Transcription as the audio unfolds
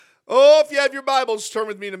Oh, if you have your Bibles, turn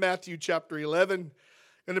with me to Matthew chapter 11. I'm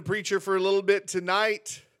going to preach here for a little bit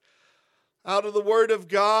tonight out of the Word of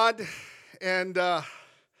God. And I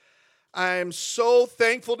am so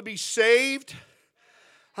thankful to be saved.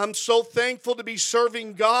 I'm so thankful to be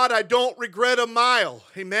serving God. I don't regret a mile.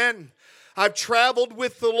 Amen. I've traveled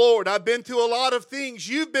with the Lord. I've been through a lot of things.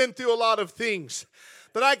 You've been through a lot of things.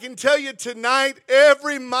 But I can tell you tonight,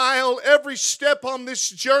 every mile, every step on this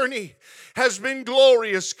journey has been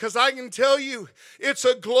glorious, because I can tell you it's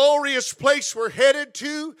a glorious place we're headed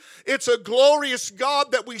to. It's a glorious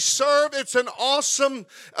God that we serve. It's an awesome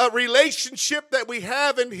relationship that we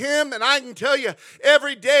have in Him. And I can tell you,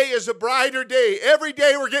 every day is a brighter day. Every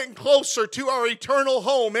day we're getting closer to our eternal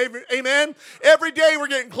home. Amen? Every day we're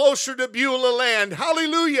getting closer to Beulah land.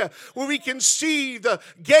 Hallelujah. Where we can see the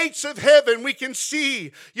gates of heaven. We can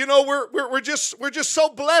see, we're just so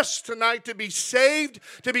blessed tonight to be saved,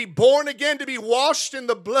 to be born again, to be washed in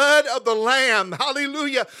the blood of the Lamb.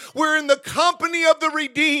 Hallelujah. We're in the company of the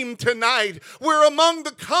redeemed tonight. We're among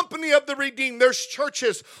the company of the redeemed. There's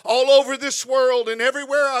churches all over this world, and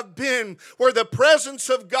everywhere I've been where the presence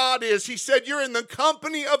of God is, He said, you're in the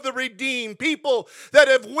company of the redeemed. People that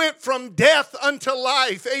have went from death unto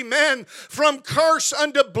life. Amen. From curse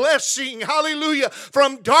unto blessing. Hallelujah.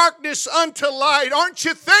 From darkness unto light. Aren't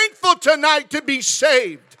you thankful tonight to be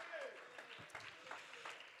saved?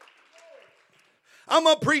 I'm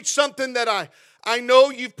going to preach something that I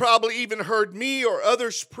know you've probably even heard me or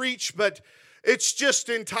others preach, but it's just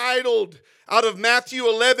entitled, out of Matthew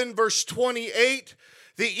 11, verse 28,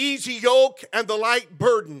 the easy yoke and the light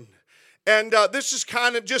burden. And this is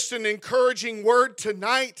kind of just an encouraging word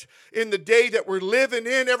tonight in the day that we're living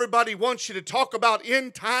in. Everybody wants you to talk about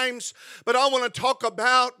end times, but I want to talk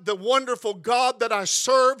about the wonderful God that I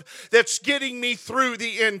serve that's getting me through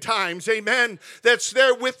the end times. Amen. That's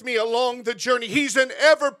there with me along the journey. He's an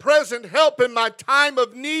ever-present help in my time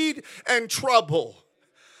of need and trouble.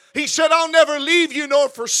 He said, I'll never leave you nor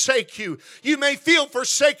forsake you. You may feel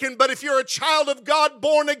forsaken, but if you're a child of God,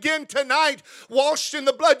 born again tonight, washed in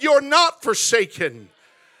the blood, you're not forsaken.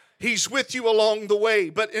 He's with you along the way.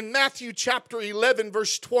 But in Matthew chapter 11,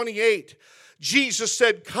 verse 28, Jesus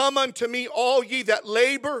said, come unto me, all ye that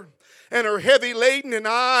labor and are heavy laden, and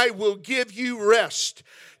I will give you rest.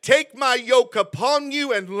 Take my yoke upon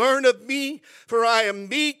you and learn of me, for I am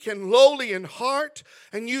meek and lowly in heart,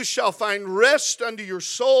 and you shall find rest unto your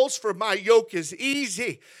souls, for my yoke is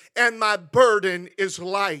easy and my burden is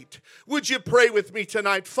light. Would you pray with me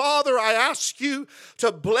tonight? Father, I ask you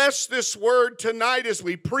to bless this word tonight as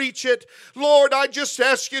we preach it. Lord, I just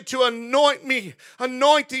ask you to anoint me,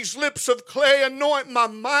 anoint these lips of clay, anoint my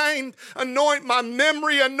mind, anoint my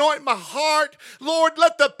memory, anoint my heart. Lord,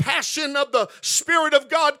 let the passion of the Spirit of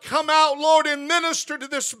God come out, Lord, and minister to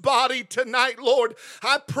this body tonight, Lord.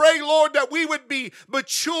 I pray, Lord, that we would be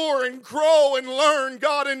mature and grow and learn,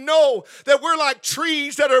 God, and know that we're like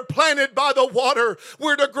trees that are planted by the water.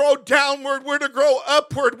 We're to grow downward, we're to grow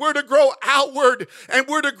upward, we're to grow outward, and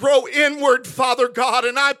we're to grow inward, Father God.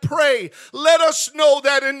 And I pray, let us know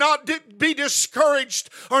that and not be discouraged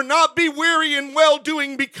or not be weary in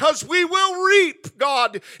well-doing, because we will reap,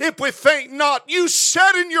 God, if we faint not. You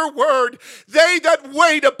said in your word, they that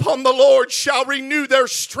wait upon the Lord shall renew their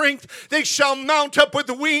strength. They shall mount up with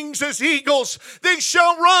wings as eagles. They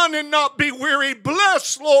shall run and not be weary.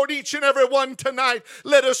 Bless, Lord, each and every one tonight.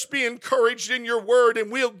 Let us be encouraged in your word, and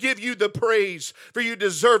we'll give you the praise, for you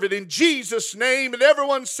deserve it. In Jesus' name. And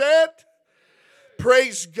everyone said,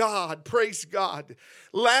 praise God, praise God.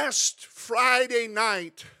 Last Friday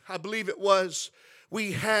night, I believe it was,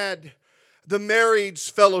 we had the Marrieds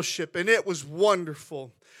Fellowship, and it was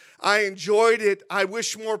wonderful. I enjoyed it. I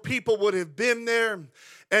wish more people would have been there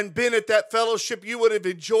and been at that fellowship. You would have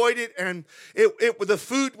enjoyed it, and the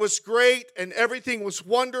food was great and everything was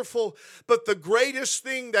wonderful. But the greatest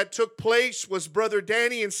thing that took place was Brother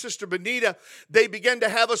Danny and Sister Benita. They began to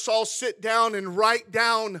have us all sit down and write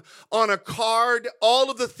down on a card all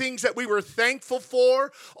of the things that we were thankful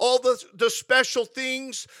for, all the special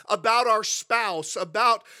things about our spouse,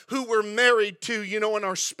 about who we're married to, and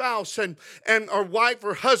our spouse and our wife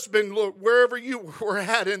or husband, wherever you were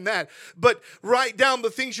at in that. But write down the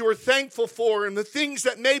things you were thankful for and the things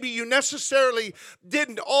that maybe you necessarily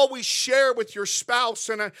didn't always share with your spouse.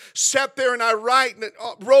 And I sat there and I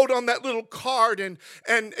wrote on that little card, and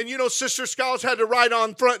Sister Scholars had to write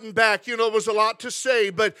on front and back. It was a lot to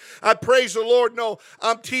say, but I praise the Lord. No,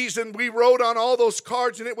 I'm teasing. We wrote on all those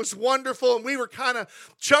cards, and it was wonderful, and we were kind of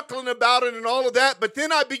chuckling about it and all of that. But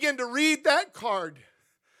then I began to read that card,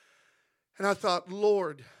 and I thought,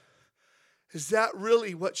 Lord, is that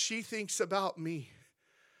really what she thinks about me?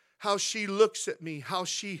 how she looks at me, how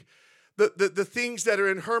she, the things that are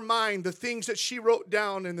in her mind, the things that she wrote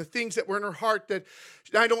down, and the things that were in her heart that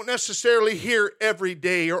I don't necessarily hear every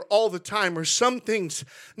day or all the time, or some things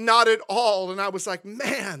not at all. And I was like,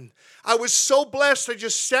 man, I was so blessed. I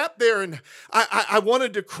just sat there and I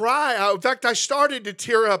wanted to cry. In fact, I started to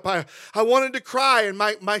tear up. I wanted to cry. And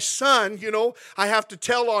my son, I have to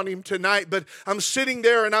tell on him tonight, but I'm sitting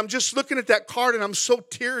there and I'm just looking at that card and I'm so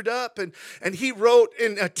teared up. And he wrote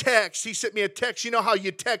in a text. He sent me a text. You know how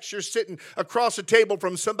you text, you're sitting across a table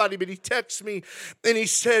from somebody, but he texted me and he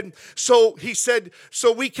said, so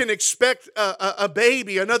we can expect a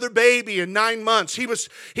baby, another baby in 9 months.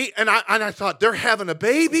 I thought, they're having a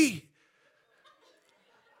baby?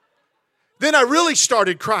 Then I really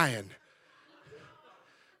started crying.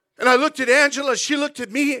 And I looked at Angela, she looked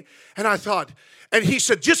at me, and I thought, and he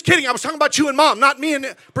said, just kidding, I was talking about you and Mom, not me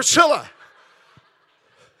and Priscilla.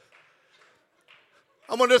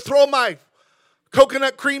 I'm going to throw my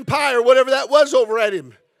coconut cream pie or whatever that was over at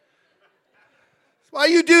him. Why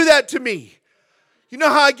you do that to me? You know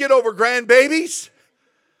how I get over grandbabies?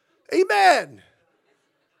 Amen.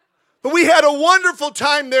 But we had a wonderful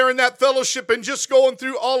time there in that fellowship and just going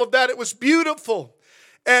through all of that. It was beautiful.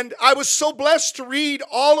 And I was so blessed to read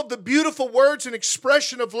all of the beautiful words and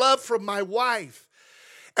expression of love from my wife.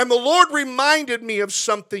 And the Lord reminded me of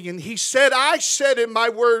something. And He said, I said in my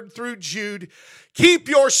word through Jude, keep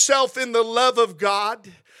yourself in the love of God.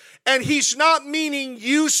 And He's not meaning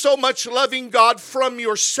you so much loving God from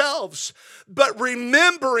yourselves, but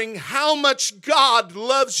remembering how much God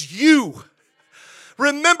loves you.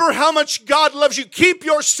 Remember how much God loves you. Keep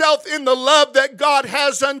yourself in the love that God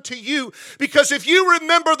has unto you. Because if you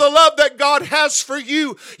remember the love that God has for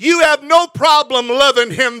you, you have no problem loving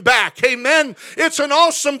Him back. Amen. It's an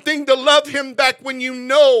awesome thing to love Him back when you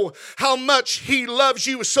know how much He loves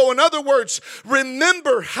you. So in other words,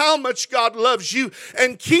 remember how much God loves you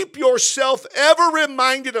and keep yourself ever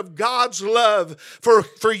reminded of God's love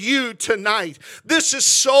for you tonight. This is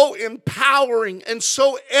so empowering and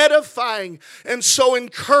so edifying and so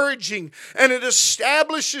encouraging, and it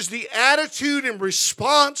establishes the attitude and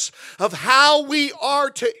response of how we are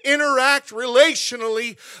to interact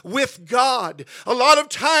relationally with God. A lot of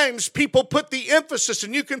times people put the emphasis,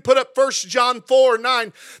 and you can put up 1 John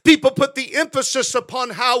 4:9, people put the emphasis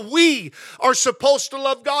upon how we are supposed to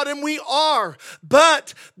love God, and we are.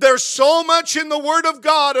 But there's so much in the Word of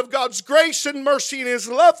God, of God's grace and mercy and His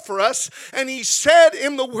love for us, and He said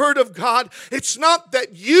in the Word of God, it's not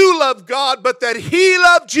that you love God, but that He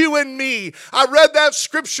loved you and me. I read that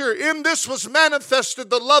scripture. In this was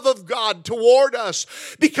manifested the love of God toward us,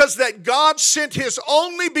 because that God sent His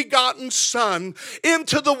only begotten Son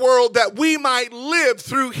into the world that we might live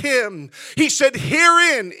through Him. He said,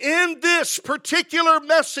 herein, in this particular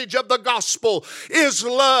message of the gospel is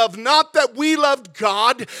love. Not that we loved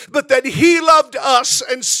God, but that He loved us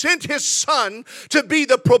and sent His Son to be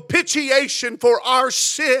the propitiation for our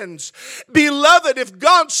sins. Beloved, if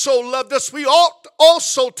God so loved us, we ought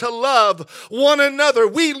also to love one another.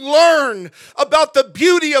 We learn about the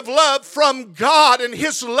beauty of love from God and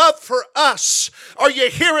His love for us. Are you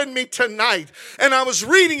hearing me tonight? And I was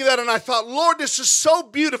reading that and I thought, Lord, this is so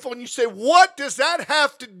beautiful. And you say, what does that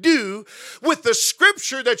have to do with the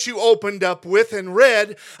scripture that you opened up with and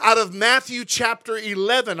read out of Matthew chapter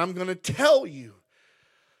 11? I'm going to tell you.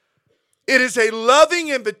 It is a loving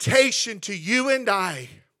invitation to you and I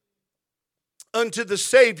unto the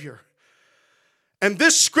Savior. And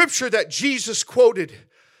this scripture that Jesus quoted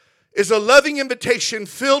is a loving invitation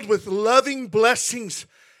filled with loving blessings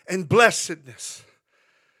and blessedness.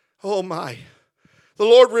 Oh my. The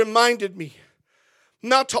Lord reminded me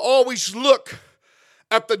not to always look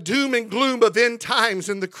at the doom and gloom of end times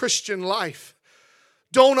in the Christian life.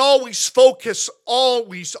 Don't always focus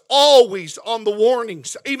always on the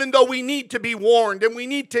warnings, even though we need to be warned and we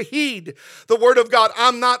need to heed the Word of God.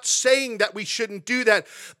 I'm not saying that we shouldn't do that,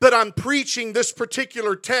 but I'm preaching this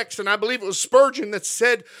particular text, and I believe it was Spurgeon that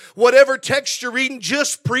said, whatever text you're reading,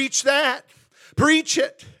 just preach that. Preach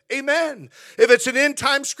it. Amen. If it's an end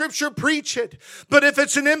time scripture, preach it. But if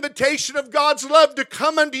it's an invitation of God's love to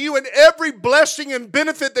come unto you and every blessing and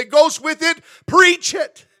benefit that goes with it, preach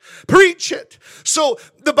it. Preach it. So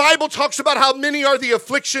the Bible talks about how many are the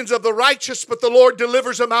afflictions of the righteous, but the Lord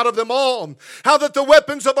delivers them out of them all. How that the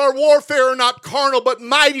weapons of our warfare are not carnal, but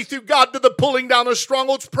mighty through God to the pulling down of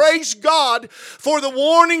strongholds. Praise God for the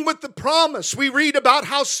warning with the promise. We read about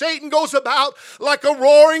how Satan goes about like a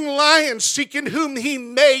roaring lion, seeking whom he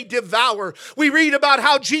may devour. We read about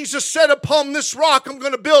how Jesus said, upon this rock I'm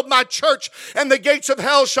going to build my church, and the gates of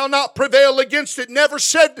hell shall not prevail against it. Never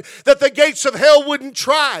said that the gates of hell wouldn't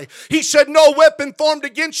try. die. He said, no weapon formed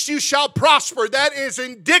against you shall prosper. That is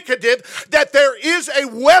indicative that there is a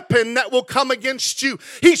weapon that will come against you.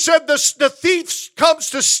 He said, the thief comes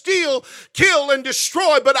to steal, kill, and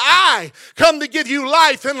destroy, but I come to give you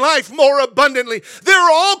life and life more abundantly. There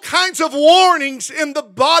are all kinds of warnings in the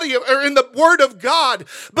in the Word of God.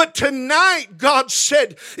 But tonight, God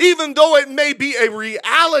said, even though it may be a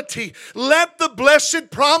reality, let the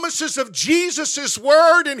blessed promises of Jesus'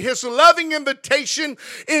 Word and His loving invitation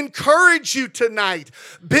encourage you tonight,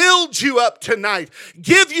 build you up tonight,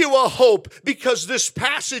 give you a hope, because this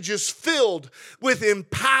passage is filled with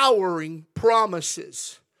empowering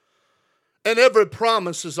promises. And every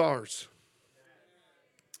promise is ours.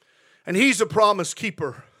 And He's a promise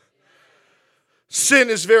keeper. Sin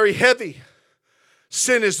is very heavy.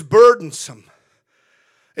 Sin is burdensome.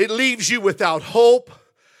 It leaves you without hope.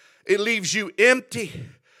 It leaves you empty,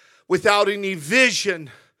 without any vision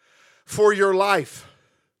for your life.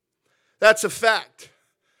 That's a fact.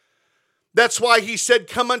 That's why He said,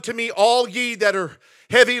 come unto me, all ye that are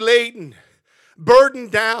heavy laden,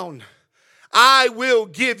 burdened down. I will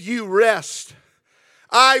give you rest.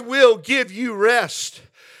 I will give you rest.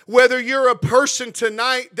 Whether you're a person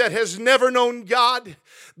tonight that has never known God,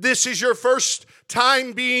 this is your first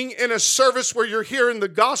time being in a service where you're hearing the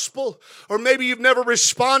gospel, or maybe you've never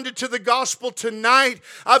responded to the gospel tonight,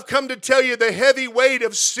 I've come to tell you the heavy weight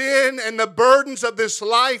of sin and the burdens of this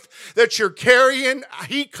life that you're carrying.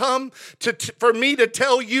 He come for me to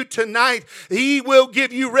tell you tonight, He will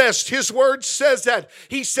give you rest. His Word says that.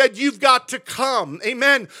 He said, you've got to come.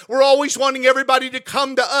 Amen. We're always wanting everybody to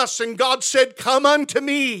come to us, and God said, come unto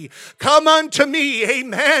me. Come unto me.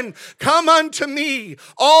 Amen. Come unto me,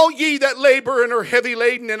 all ye that labor and are heavy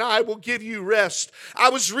laden, and I will give you rest. I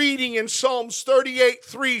was reading in Psalms 38,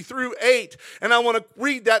 3 through 8, and I want to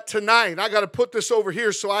read that tonight. I got to put this over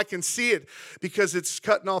here so I can see it, because it's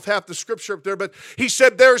cutting off half the scripture up there. But he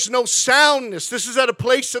said, there's no soundness. This is at a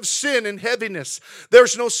place of sin and heaviness.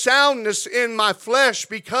 There's no soundness in my flesh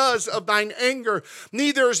because of thine anger.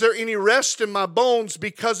 Neither is there any rest in my bones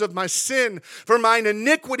because of my sin. For mine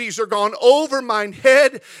iniquities are gone over mine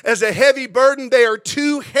head as a heavy burden. They are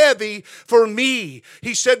too heavy for me.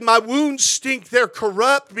 He said, my wounds stink, they're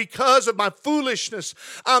corrupt because of my foolishness.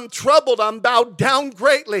 I'm troubled, I'm bowed down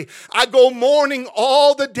greatly. I go mourning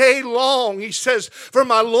all the day long. He says, for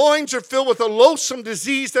my loins are filled with a loathsome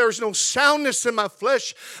disease. There is no soundness in my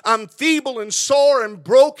flesh. I'm feeble and sore and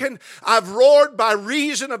broken. I've roared by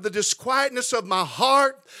reason of the disquietness of my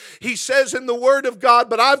heart. He says in the Word of God,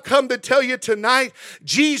 but I've come to tell you tonight,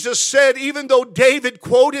 Jesus said, even though David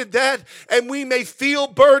quoted that, and we may feel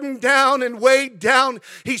burdened down and weighed down,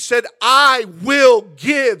 he said, I will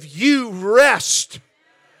give you rest.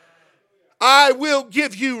 I will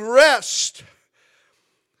give you rest.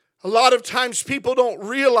 A lot of times people don't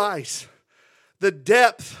realize the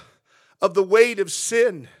depth of the weight of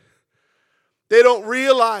sin. They don't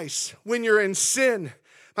realize when you're in sin.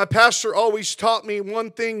 My pastor always taught me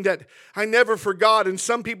one thing that I never forgot, and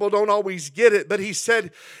some people don't always get it, but he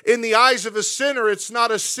said, in the eyes of a sinner, it's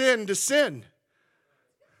not a sin to sin.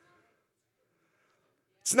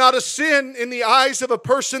 It's not a sin in the eyes of a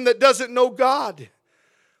person that doesn't know God.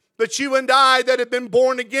 But you and I that have been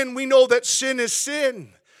born again, we know that sin is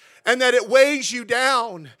sin, and that it weighs you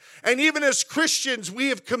down. And even as Christians, we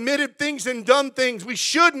have committed things and done things we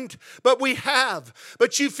shouldn't, but we have.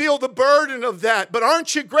 But you feel the burden of that. But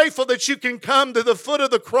aren't you grateful that you can come to the foot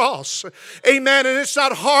of the cross? Amen. And it's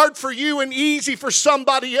not hard for you and easy for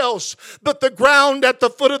somebody else, but the ground at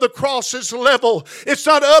the foot of the cross is level. It's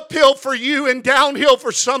not uphill for you and downhill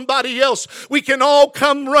for somebody else. We can all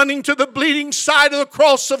come running to the bleeding side of the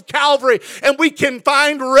cross of Calvary, and we can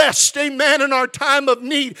find rest, amen, in our time of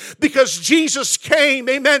need, because Jesus came,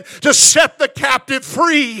 amen, to set the captive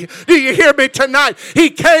free. Do you hear me tonight? He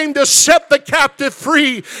came to set the captive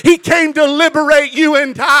free. He came to liberate you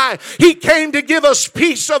and I. He came to give us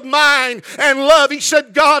peace of mind and love. He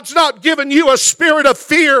said, God's not given you a spirit of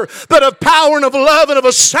fear, but of power and of love and of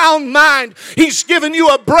a sound mind. He's given you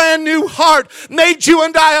a brand new heart, made you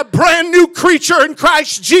and I a brand new creature in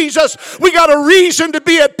Christ Jesus. We got a reason to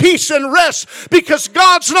be at peace and rest, because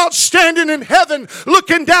God's not standing in heaven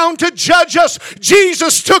looking down to judge us.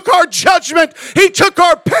 Jesus took our judgment. He took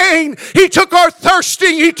our pain. He took our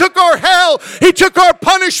thirsting. He took our hell. He took our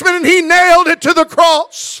punishment, and He nailed it to the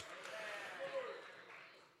cross.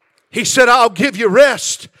 He said, I'll give you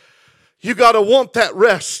rest. You got to want that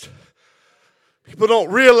rest. People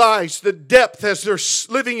don't realize the depth as they're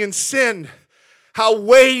living in sin, how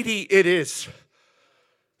weighty it is.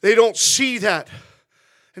 They don't see that.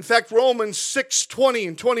 In fact, Romans 6:20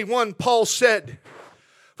 and 21, Paul said,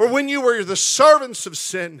 For when you were the servants of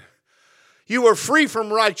sin, you were free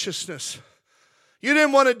from righteousness. You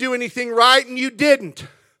didn't want to do anything right, and you didn't.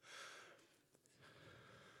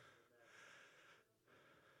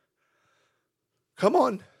 Come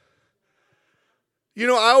on. You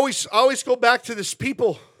know, I always go back to this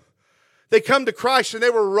people. They come to Christ, and they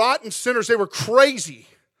were rotten sinners. They were crazy.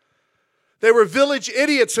 They were village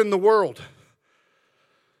idiots in the world.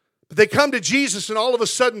 But they come to Jesus, and all of a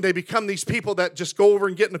sudden they become these people that just go over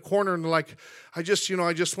and get in a corner and they're like, I just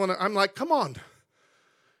want to. I'm like, come on.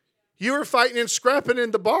 You were fighting and scrapping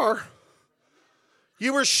in the bar.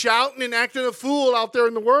 You were shouting and acting a fool out there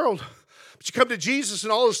in the world. But you come to Jesus,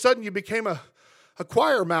 and all of a sudden you became a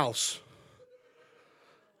choir mouse.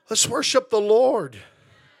 Let's worship the Lord.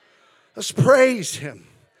 Let's praise Him.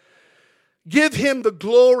 Give Him the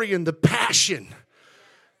glory and the passion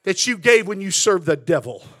that you gave when you served the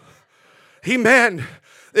devil. Amen.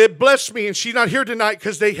 It blessed me, and she's not here tonight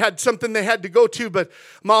because they had something they had to go to, but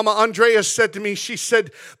Mama Andrea said to me, she said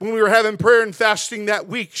when we were having prayer and fasting that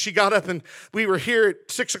week, she got up and we were here at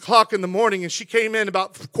 6 o'clock in the morning, and she came in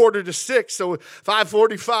about 5:45, so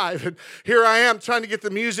 5:45, and here I am trying to get the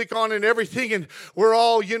music on and everything, and we're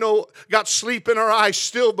all, got sleep in our eyes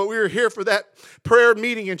still, but we were here for that prayer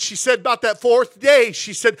meeting, and she said about that fourth day,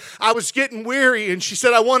 she said, I was getting weary, and she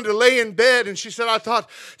said, I wanted to lay in bed, and she said, I thought,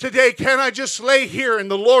 today, can I just lay here? And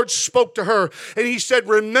the Lord spoke to her, and He said,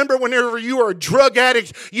 remember whenever you were a drug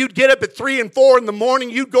addict, you'd get up at 3 and 4 in the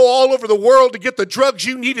morning, you'd go all over the world to get the drugs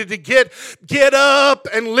you needed to get. Get up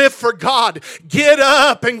and live for God. Get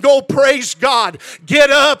up and go praise God.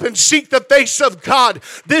 Get up and seek the face of God.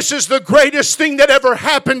 This is the greatest thing that ever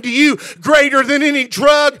happened to you, greater than any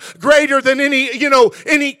drug, greater than any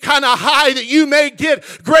kind of high that you may get,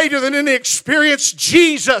 greater than any experience.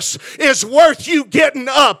 Jesus is worth you getting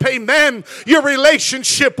up. Amen. Your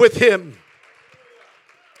relationship with Him.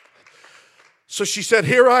 So she said,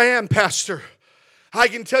 here I am, Pastor. I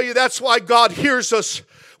can tell you that's why God hears us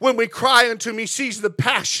when we cry unto Him. He sees the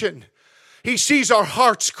passion. He sees our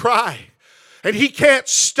hearts cry. And He can't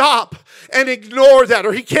stop and ignore that,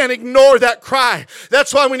 or He can't ignore that cry.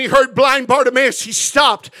 That's why when He heard blind Bartimaeus, He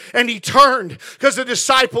stopped and He turned, because the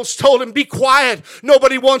disciples told Him, be quiet.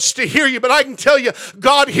 Nobody wants to hear you. But I can tell you,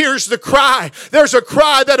 God hears the cry. There's a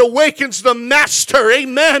cry that awakens the Master.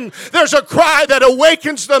 Amen. There's a cry that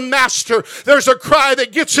awakens the Master. There's a cry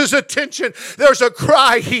that gets His attention. There's a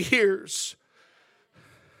cry He hears.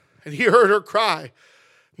 And He heard her cry.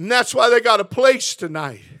 And that's why they got a place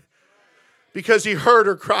tonight. Because He heard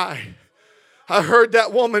her cry. I heard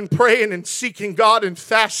that woman praying and seeking God and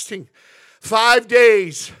fasting 5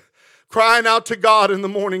 days, crying out to God in the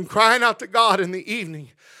morning, crying out to God in the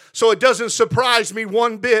evening. So it doesn't surprise me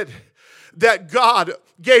one bit that God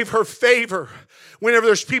gave her favor. Whenever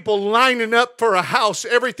there's people lining up for a house,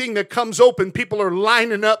 everything that comes open, people are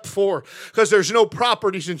lining up for, because there's no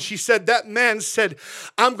properties. And she said, that man said,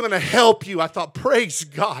 I'm going to help you. I thought, praise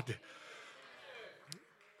God.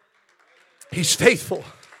 He's faithful.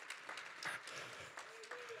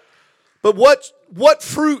 But what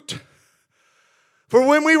fruit? For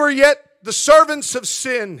when we were yet the servants of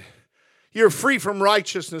sin, you're free from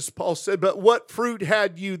righteousness, Paul said. But what fruit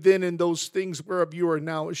had you then in those things whereof you are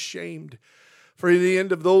now ashamed? For the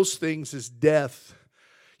end of those things is death.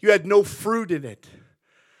 You had no fruit in it.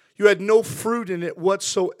 You had no fruit in it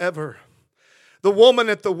whatsoever. The woman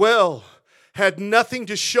at the well had nothing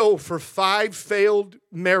to show for 5 failed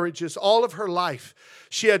marriages. All of her life,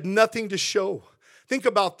 she had nothing to show. Think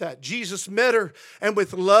about that. Jesus met her, and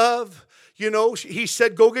with love, He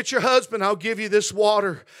said, go get your husband. I'll give you this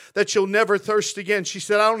water that you'll never thirst again. She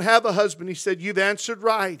said, I don't have a husband. He said, you've answered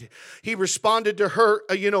right. He responded to her,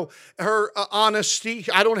 her honesty.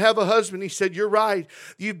 I don't have a husband. He said, you're right.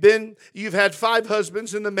 You've had 5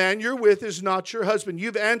 husbands, and the man you're with is not your husband.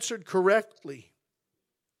 You've answered correctly.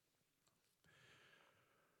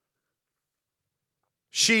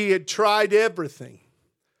 She had tried everything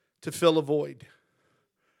to fill a void.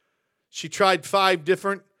 She tried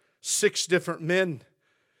 6 different men.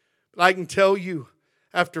 But I can tell you,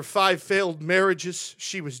 after 5 failed marriages,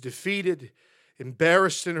 she was defeated,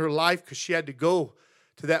 embarrassed in her life, because she had to go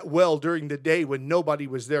to that well during the day when nobody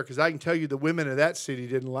was there. Because I can tell you, the women of that city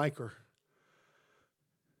didn't like her.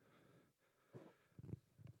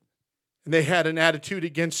 And they had an attitude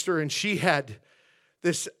against her, and she had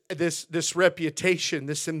this reputation,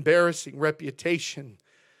 this embarrassing reputation.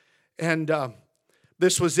 And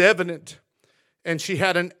this was evident. And she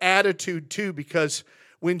had an attitude too, because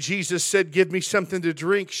when Jesus said, give me something to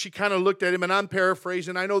drink, she kind of looked at him, and I'm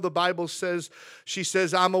paraphrasing. I know the Bible says, she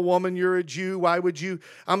says, I'm a woman, you're a Jew. Why would you,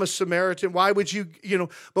 I'm a Samaritan. Why would you,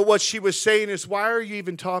 but what she was saying is, why are you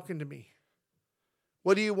even talking to me?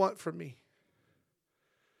 What do you want from me?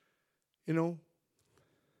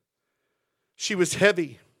 She was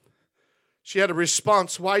heavy. She had a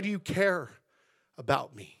response, why do you care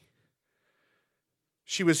about me?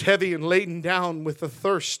 She was heavy and laden down with a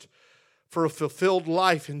thirst for a fulfilled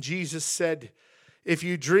life. And Jesus said, if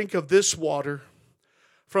you drink of this water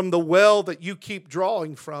from the well that you keep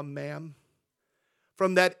drawing from, ma'am,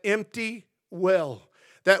 from that empty well,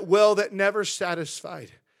 that well that never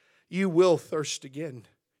satisfied, you will thirst again.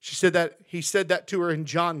 She said that, he said that to her in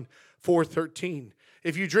John 4:13.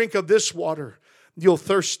 If you drink of this water, you'll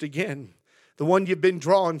thirst again, the one you've been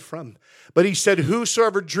drawn from. But he said,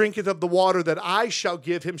 whosoever drinketh of the water that I shall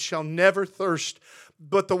give him shall never thirst,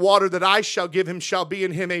 but the water that I shall give him shall be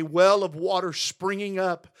in him a well of water springing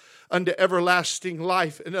up unto everlasting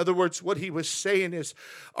life. In other words, what he was saying is,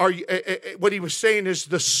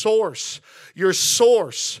 the source, your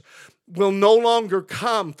source will no longer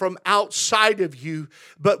come from outside of you,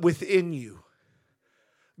 but within you.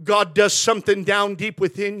 God does something down deep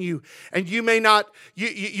within you. And you may not,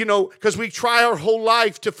 because we try our whole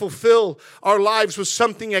life to fulfill our lives with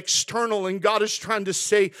something external. And God is trying to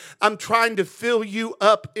say, I'm trying to fill you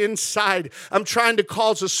up inside. I'm trying to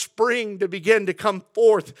cause a spring to begin to come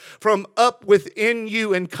forth from up within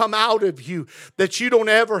you and come out of you, that you don't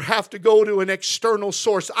ever have to go to an external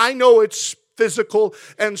source. I know it's physical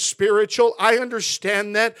and spiritual. I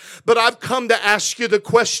understand that. But I've come to ask you the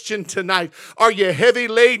question tonight. Are you heavy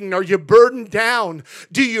laden? Are you burdened down?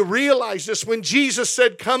 Do you realize this? When Jesus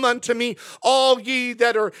said, come unto me, all ye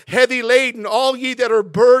that are heavy laden, all ye that are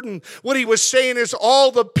burdened, what he was saying is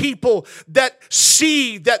all the people that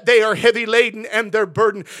see that they are heavy laden and they're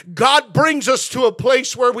burdened. God brings us to a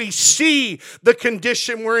place where we see the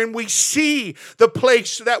condition we're in. We see the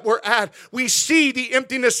place that we're at. We see the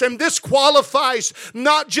emptiness, and this qualifies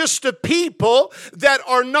not just the people that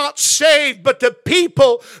are not saved, but the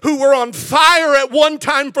people who were on fire at one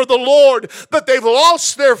time for the Lord, but they've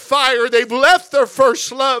lost their fire. They've left their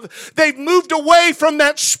first love. They've moved away from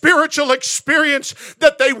that spiritual experience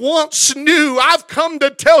that they once knew. I've come to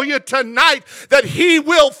tell you tonight that he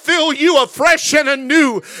will fill you afresh and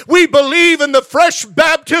anew. We believe in the fresh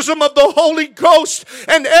baptism of the Holy Ghost,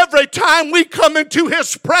 and every time we come into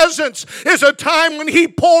his presence is a time when he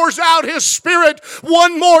pours out his Spirit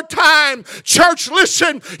one more time. Church,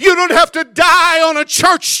 listen, you don't have to die on a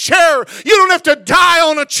church chair. You don't have to die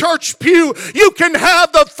on a church pew. You can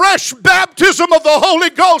have the fresh baptism of the Holy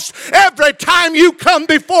Ghost every time you come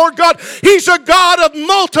before God. He's a God of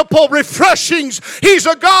multiple refreshings. He's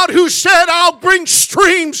a God who said, I'll bring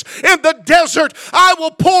streams in the desert. I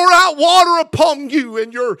will pour out water upon you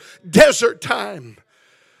in your desert time.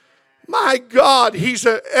 My God, he's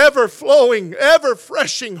an ever-flowing,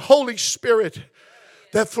 ever-freshing Holy Spirit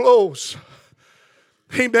that flows.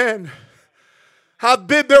 Amen. I've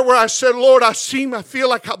been there where I said, Lord, I feel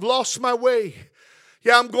like I've lost my way.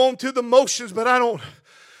 Yeah, I'm going through the motions, but I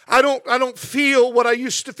don't feel what I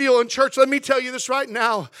used to feel in church. Let me tell you this right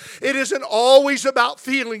now. It isn't always about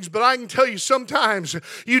feelings, but I can tell you sometimes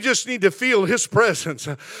you just need to feel his presence.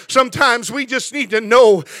 Sometimes we just need to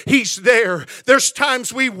know he's there. There's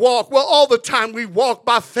times we walk, all the time we walk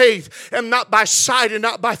by faith and not by sight and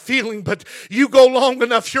not by feeling, but you go long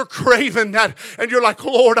enough, you're craving that, and you're like,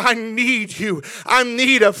 Lord, I need you. I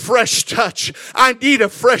need a fresh touch. I need a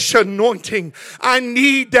fresh anointing. I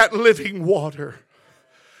need that living water.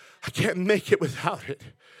 I can't make it without it.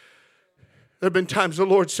 There have been times the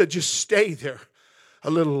Lord said, just stay there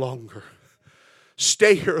a little longer.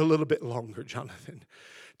 Stay here a little bit longer, Jonathan.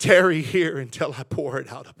 Tarry here until I pour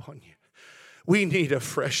it out upon you. We need a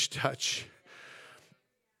fresh touch.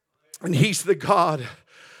 And he's the God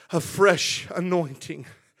of fresh anointing,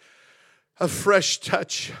 a fresh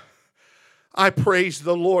touch. I praise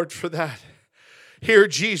the Lord for that. Hear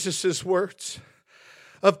Jesus' words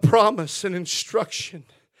of promise and instruction.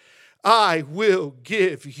 I will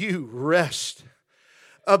give you rest.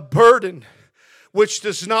 A burden which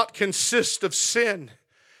does not consist of sin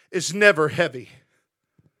is never heavy.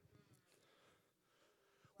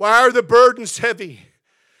 Why are the burdens heavy?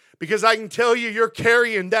 Because I can tell you, you're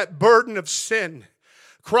carrying that burden of sin.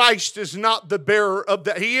 Christ is not the bearer of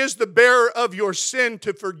that. He is the bearer of your sin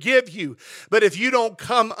to forgive you. But if you don't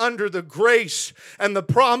come under the grace and the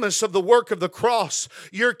promise of the work of the cross,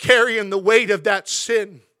 you're carrying the weight of that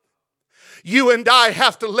sin. You and I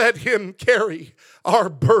have to let him carry our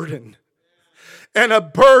burden. And a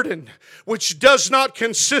burden which does not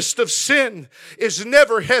consist of sin is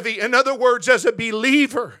never heavy. In other words, as a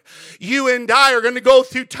believer, you and I are going to go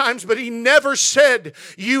through times, but He never said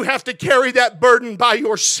you have to carry that burden by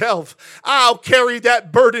yourself. I'll carry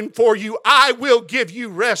that burden for you. I will give you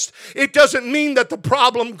rest. It doesn't mean that the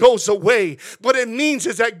problem goes away. What it means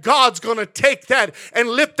is that God's going to take that and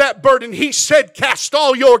lift that burden. He said, cast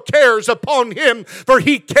all your cares upon Him, for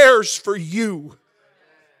He cares for you.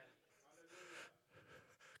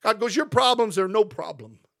 God goes, your problems are no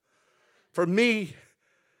problem. For me,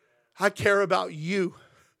 I care about you.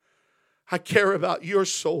 I care about your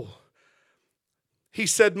soul. He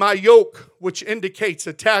said, my yoke, which indicates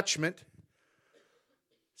attachment.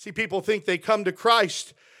 See, people think they come to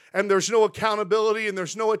Christ and there's no accountability and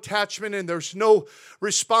there's no attachment and there's no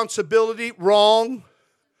responsibility. Wrong.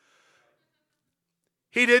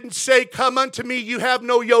 He didn't say, come unto me, you have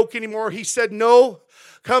no yoke anymore. He said, no.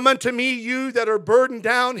 Come unto me, you that are burdened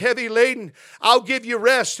down, heavy laden. I'll give you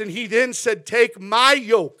rest. And He then said, take my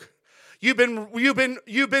yoke. You've been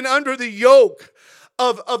under the yoke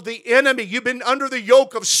of the enemy. You've been under the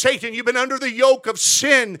yoke of Satan. You've been under the yoke of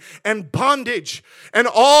sin and bondage and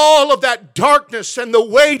all of that darkness and the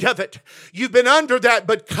weight of it. You've been under that,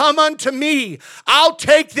 but come unto me. I'll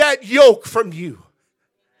take that yoke from you.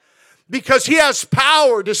 Because He has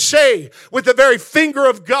power to say with the very finger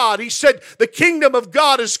of God. He said, the kingdom of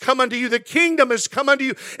God has come unto you. The kingdom has come unto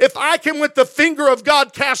you. If I can with the finger of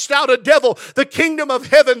God cast out a devil, the kingdom of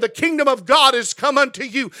heaven, the kingdom of God has come unto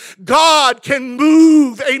you. God can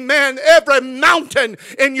move, amen, every mountain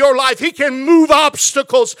in your life. He can move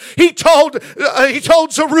obstacles. He told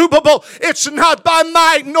Zerubbabel, it's not by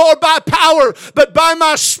might nor by power, but by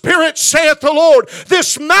my Spirit, saith the Lord.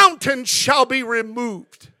 This mountain shall be removed.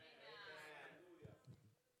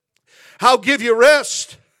 I'll give you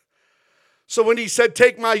rest. So when He said,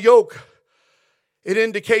 take my yoke, it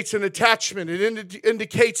indicates an attachment. It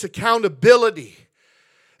indicates accountability.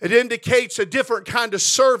 It indicates a different kind of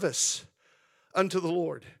service unto the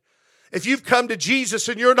Lord. If you've come to Jesus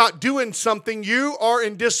and you're not doing something, you are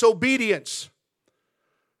in disobedience.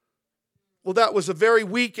 Well, that was a very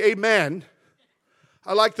weak amen.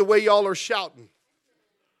 I like the way y'all are shouting.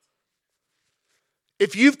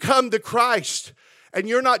 If you've come to Christ and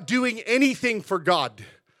you're not doing anything for God,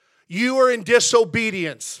 you are in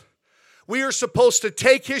disobedience. We are supposed to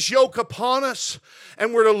take His yoke upon us,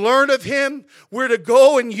 and we're to learn of Him. We're to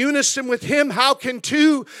go in unison with Him. How can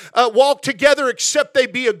two walk together except they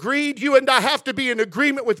be agreed? You and I have to be in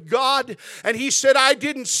agreement with God. And He said, I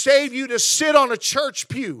didn't save you to sit on a church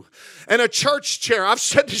pew and a church chair. I've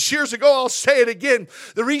said this years ago, I'll say it again.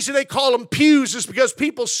 The reason they call them pews is because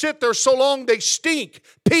people sit there so long they stink.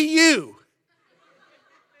 P-U.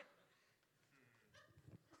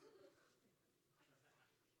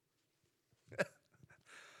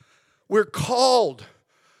 We're called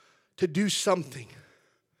to do something.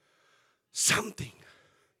 Something.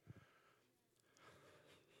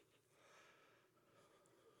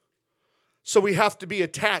 So we have to be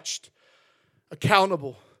attached,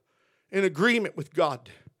 accountable, in agreement with God.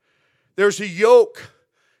 There's a yoke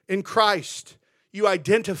in Christ. You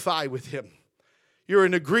identify with Him. You're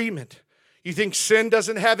in agreement. You think sin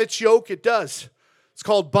doesn't have its yoke? It does. It's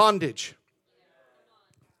called bondage.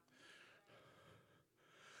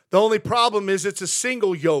 The only problem is it's a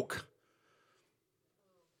single yoke.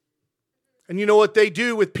 And you know what they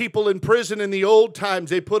do with people in prison in the old times?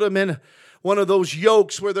 They put them in one of those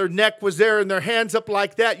yokes where their neck was there and their hands up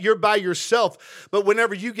like that. You're by yourself. But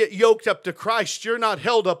whenever you get yoked up to Christ, you're not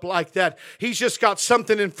held up like that. He's just got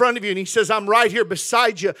something in front of you and He says, I'm right here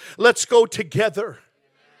beside you. Let's go together.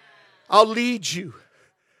 I'll lead you.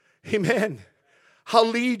 Amen. I'll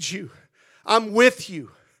lead you. I'm with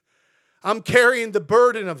you. I'm carrying the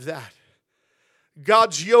burden of that.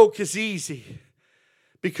 God's yoke is easy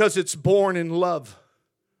because it's born in love.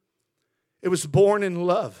 It was born in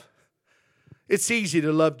love. It's easy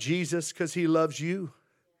to love Jesus because He loves you.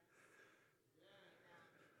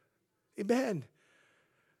 Amen.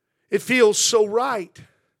 It feels so right.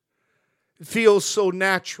 It feels so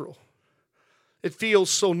natural. It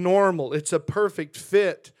feels so normal. It's a perfect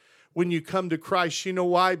fit. When you come to Christ, you know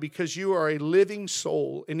why? Because you are a living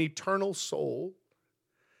soul, an eternal soul.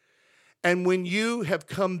 And when you have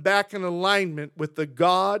come back in alignment with the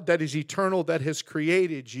God that is eternal, that has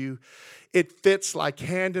created you, it fits like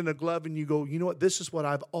hand in a glove, and you go, you know what? This is what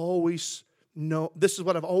I've always known. This is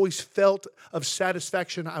what I've always felt of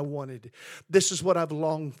satisfaction I wanted. This is what I've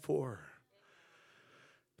longed for.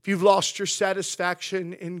 If you've lost your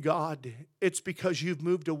satisfaction in God, it's because you've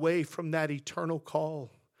moved away from that eternal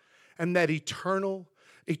call and that eternal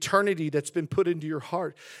eternity that's been put into your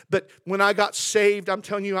heart. But when I got saved, I'm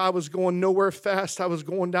telling you, I was going nowhere fast. I was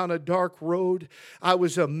going down a dark road. I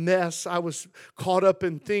was a mess. I was caught up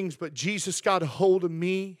in things, but Jesus got a hold of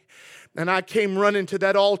me. And I came running to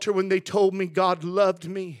that altar when they told me God loved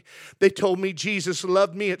me. They told me Jesus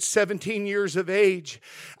loved me at 17 years of age.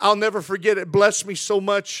 I'll never forget it. Blessed me so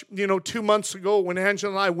much. 2 months ago when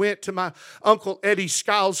Angela and I went to my Uncle Eddie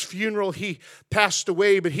Skiles' funeral, he passed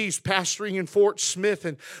away, but he's pastoring in Fort Smith.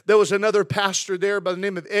 And there was another pastor there by the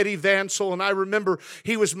name of Eddie Vansel. And I remember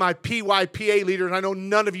he was my PYPA leader. And I know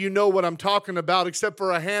none of you know what I'm talking about except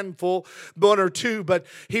for a handful, one or two. But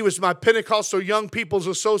he was my Pentecostal Young People's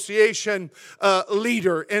Association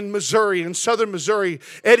leader in Missouri, in southern Missouri,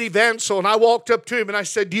 Eddie Vansel. And I walked up to him and I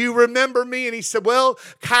said, "Do you remember me?" And he said, "Well,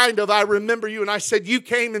 kind of, I remember you." And I said, "You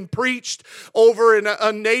came and preached over in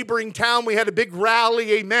a neighboring town. We had a big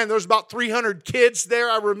rally, amen. There was about 300 kids there.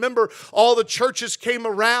 I remember all the churches came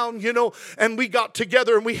around, and we got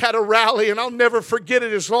together and we had a rally. And I'll never forget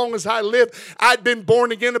it as long as I live. I'd been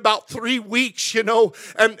born again about 3 weeks, and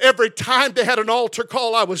every time they had an altar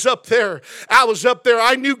call, I was up there.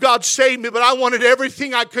 I knew God saved me, but I wanted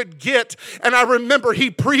everything I could get. And I remember he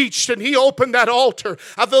preached and he opened that altar.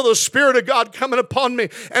 I felt the Spirit of God coming upon me.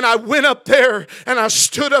 And I went up there and I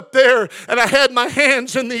stood up there and I had my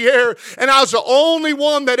hands in the air. And I was the only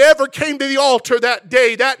one that ever came to the altar that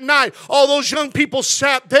day, that night. All those young people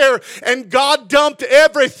sat there and God dumped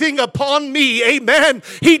everything upon me. Amen.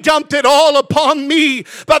 He dumped it all upon me.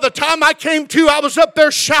 By the time I came to, I was up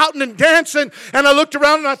there shouting and dancing. And I looked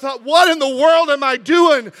around and I thought, what in the world am I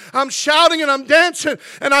doing? I'm shouting and I'm dancing.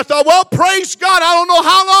 And I thought, well, praise God. I don't know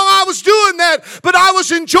how long I was doing that, but I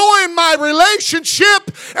was enjoying my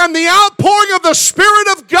relationship and the outpouring of the Spirit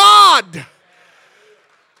of God.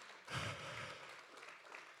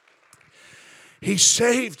 He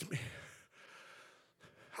saved me.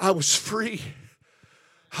 I was free.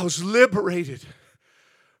 I was liberated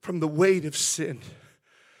from the weight of sin.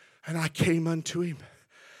 And I came unto him.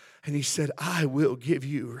 And he said, I will give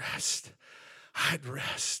you rest. I'd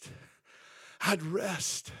rest.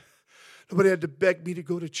 Nobody had to beg me to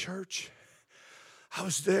go to church. I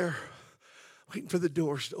was there waiting for the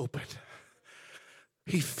doors to open.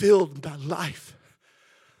 He filled my life.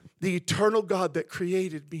 The eternal God that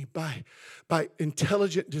created me by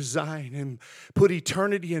intelligent design and put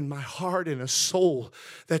eternity in my heart and a soul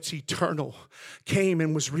that's eternal came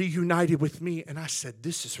and was reunited with me. And I said,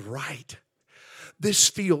 this is right. This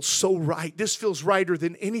feels so right. This feels righter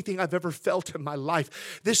than anything I've ever felt in my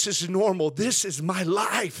life. This is normal. This is my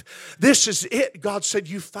life. This is it. God said,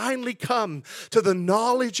 you finally come to the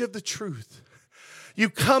knowledge of the truth.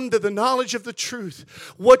 You come to the knowledge of the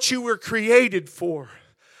truth. What you were created for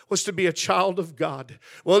was to be a child of God.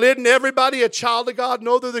 Well, isn't everybody a child of God?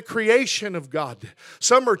 No, they're the creation of God.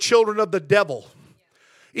 Some are children of the devil.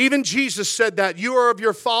 Even Jesus said that. You are of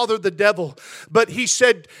your father, the devil. But he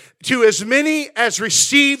said, to as many as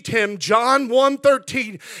received him, John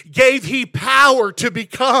 1:13, gave he power to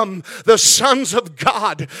become the sons of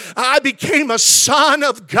God. I became a son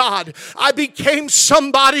of God. I became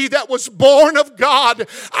somebody that was born of God.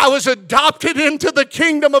 I was adopted into the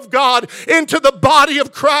kingdom of God, into the body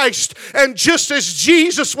of Christ. And just as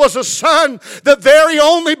Jesus was a son, the very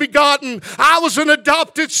only begotten, I was an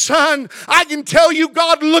adopted son. I can tell you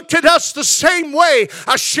God looked at us the same way.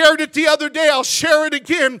 I shared it the other day. I'll share it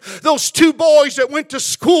again. Those two boys that went to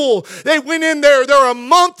school, they went in there. They're a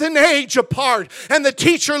month in age apart. And the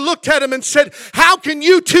teacher looked at them and said, how can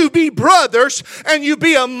you two be brothers and you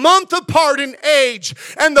be a month apart in age?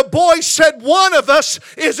 And the boy said, one of us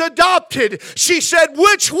is adopted. She said,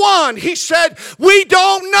 which one? He said, we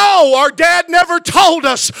don't know. Our dad never told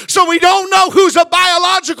us. So we don't know who's a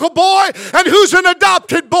biological boy and who's an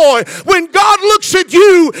adopted boy. When God looks at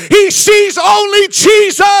you, he sees only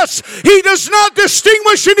Jesus. He does not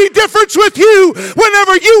distinguish any difference with you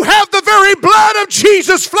whenever you have the very blood of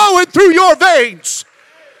Jesus flowing through your veins.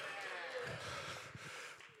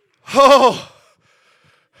 Oh,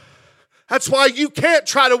 that's why you can't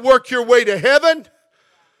try to work your way to heaven.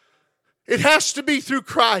 It has to be through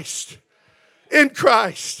Christ. In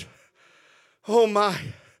Christ. Oh my.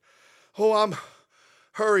 Oh, I'm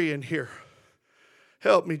hurrying here.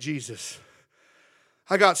 Help me, Jesus.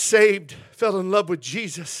 I got saved, fell in love with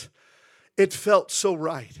Jesus. It felt so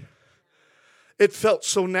right. It felt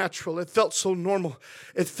so natural. It felt so normal.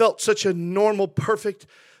 It felt such a normal, perfect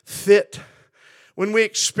fit. When we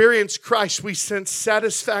experience Christ, we sense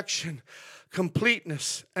satisfaction,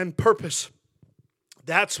 completeness, and purpose.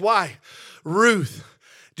 That's why Ruth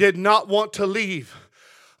did not want to leave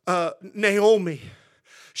Naomi.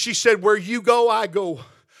 She said, where you go, I go.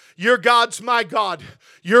 Your God's my God.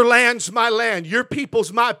 Your land's my land. Your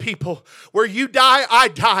people's my people. Where you die, I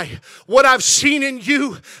die. What I've seen in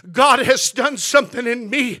you, God has done something in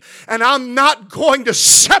me, and I'm not going to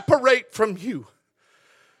separate from you.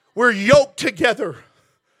 We're yoked together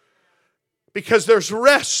because there's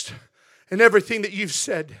rest in everything that you've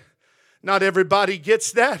said. Not everybody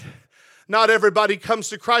gets that. Not everybody comes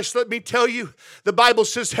to Christ. Let me tell you, the Bible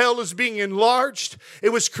says hell is being enlarged. It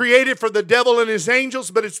was created for the devil and his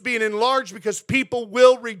angels, but it's being enlarged because people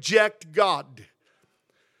will reject God.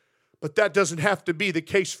 But that doesn't have to be the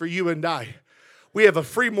case for you and I. We have a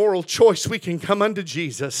free moral choice. We can come unto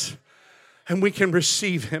Jesus and we can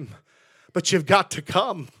receive Him. But you've got to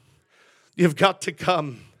come. You've got to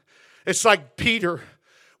come. It's like Peter,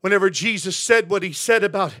 whenever Jesus said what He said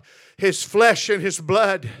about His flesh and His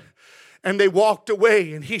blood. And they walked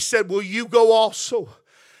away, and He said, will you go also?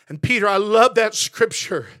 And Peter, I love that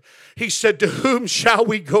scripture. He said, to whom shall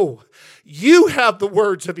we go? You have the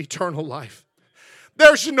words of eternal life.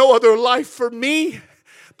 There's no other life for me.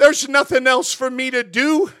 There's nothing else for me to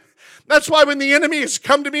do. That's why when the enemy has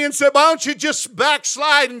come to me and said, why don't you just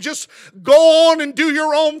backslide and just go on and do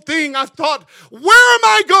your own thing? I thought, where am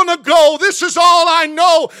I going to go? This is all I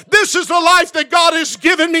know. This is the life that God has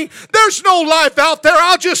given me. There's no life out there.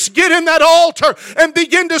 I'll just get in that altar and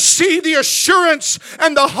begin to see the assurance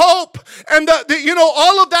and the hope and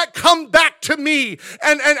all of that come back to me.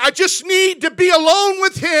 And I just need to be alone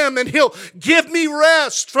with Him, and He'll give me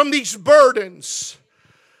rest from these burdens.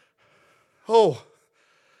 Oh,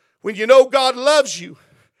 when you know God loves you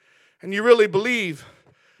and you really believe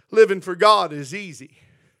living for God is easy.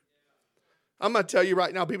 I'm going to tell you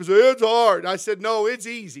right now, people say, it's hard. I said, no, it's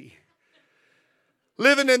easy.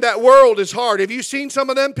 Living in that world is hard. Have you seen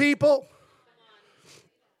some of them people?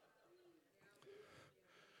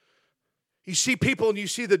 You see people and you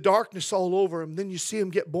see the darkness all over them. Then you see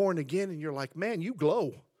them get born again and you're like, man, you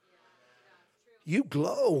glow. You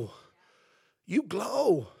glow. You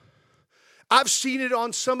glow. I've seen it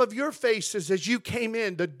on some of your faces as you came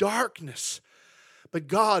in, the darkness. But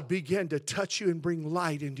God began to touch you and bring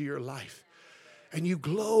light into your life. And you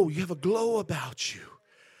glow. You have a glow about you.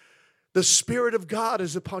 The Spirit of God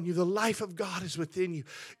is upon you. The life of God is within you.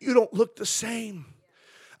 You don't look the same.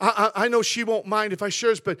 I know she won't mind if I share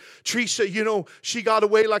this, but Teresa, she got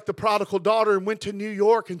away like the prodigal daughter and went to New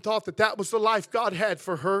York and thought that that was the life God had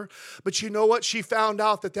for her. But you know what? She found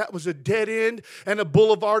out that that was a dead end and a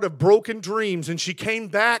boulevard of broken dreams. And she came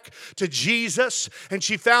back to Jesus and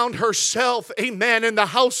she found herself, amen, in the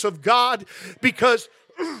house of God because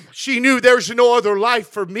she knew there's no other life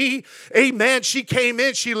for me. Amen. She came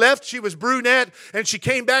in, she left, she was brunette, and she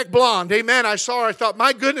came back blonde. Amen. I saw her, I thought,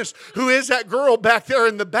 my goodness, who is that girl back there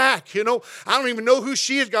in the back? I don't even know who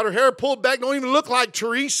she is. Got her hair pulled back, don't even look like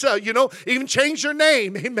Teresa, even changed her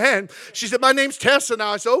name. Amen. She said, my name's Tessa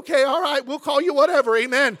now. I said, okay, all right, we'll call you whatever.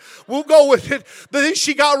 Amen. We'll go with it. But then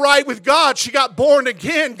she got right with God. She got born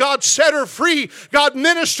again. God set her free. God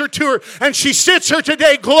ministered to her, and she sits here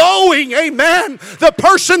today glowing. Amen. The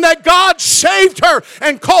person that God saved her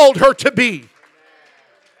and called her to be.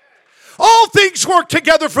 All things work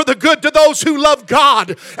together for the good to those who love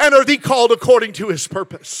God and are the called according to His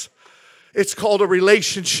purpose. It's called a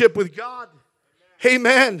relationship with God.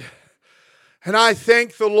 Amen. And I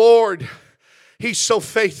thank the Lord. He's so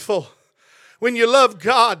faithful. When you love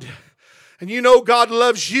God and you know God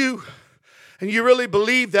loves you and you really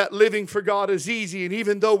believe that living for God is easy, and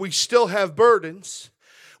even though we still have burdens,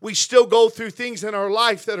 we still go through things in our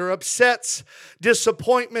life that are upsets,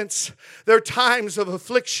 disappointments. There are times of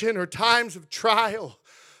affliction or times of trial.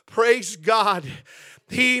 Praise God.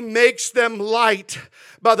 He makes them light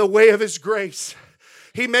by the way of His grace.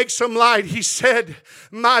 He makes them light. He said,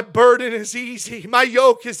 my burden is easy. My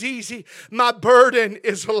yoke is easy. My burden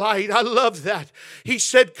is light. I love that. He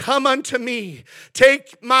said, come unto me.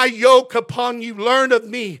 Take my yoke upon you. Learn of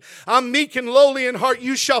me. I'm meek and lowly in heart.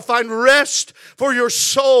 You shall find rest for your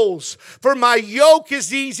souls. For my yoke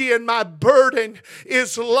is easy and my burden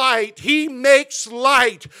is light. He makes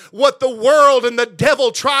light what the world and the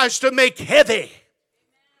devil tries to make heavy.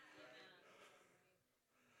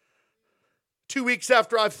 2 weeks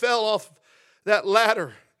after I fell off that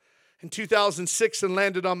ladder in 2006 and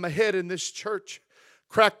landed on my head in this church,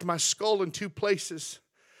 cracked my skull in 2 places.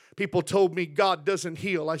 People told me God doesn't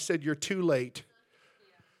heal. I said, you're too late.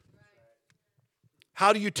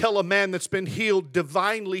 How do you tell a man that's been healed,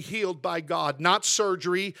 divinely healed by God? Not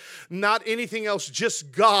surgery, not anything else,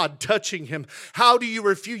 just God touching him. How do you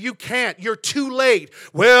refute? You can't. You're too late.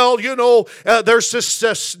 Well, there's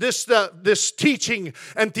this teaching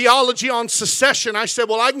and theology on secession. I said,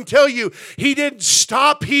 well, I can tell you, he didn't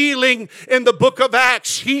stop healing in the book of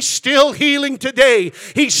Acts. He's still healing today.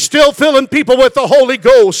 He's still filling people with the Holy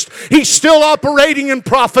Ghost. He's still operating in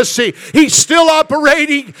prophecy. He's still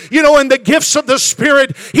operating, in the gifts of the Spirit.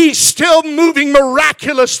 He's still moving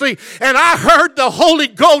miraculously. And I heard the Holy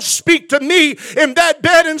Ghost speak to me in that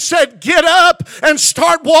bed and said, get up and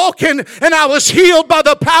start walking. And I was healed by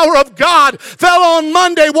the power of God. Fell on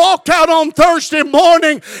Monday, walked out on Thursday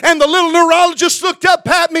morning, and the little neurologist looked up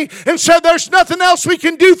at me and said, there's nothing else we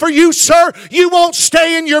can do for you, sir. You won't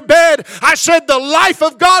stay in your bed. I said, the life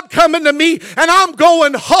of God coming to me, and I'm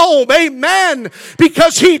going home. Amen.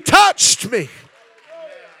 Because he touched me.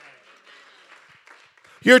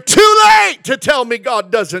 You're too late to tell me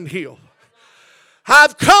God doesn't heal.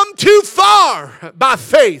 I've come too far by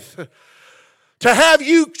faith to have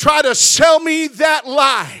you try to sell me that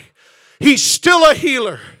lie. He's still a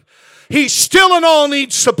healer. He's still an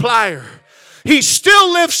all-needs supplier. He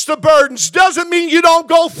still lifts the burdens. Doesn't mean you don't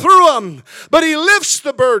go through them, but he lifts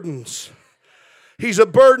the burdens. He's a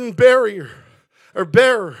burden bearer.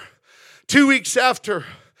 2 weeks after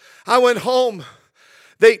I went home,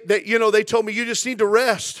 they told me, you just need to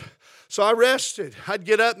rest. So I rested. I'd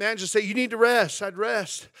get up, man, just say, you need to rest. I'd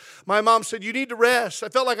rest. My mom said, you need to rest. I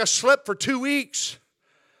felt like I slept for 2 weeks.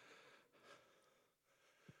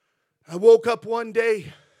 I woke up one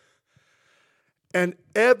day, and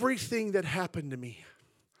everything that happened to me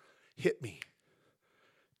hit me.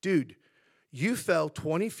 Dude, you fell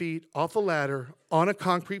 20 feet off a ladder on a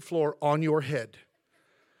concrete floor on your head.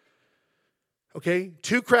 Okay?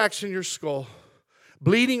 2 cracks in your skull.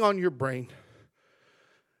 Bleeding on your brain.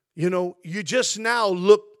 You just now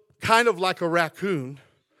look kind of like a raccoon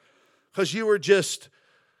because you were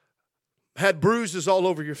had bruises all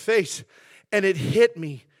over your face. And it hit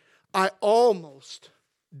me. I almost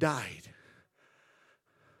died.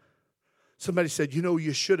 Somebody said,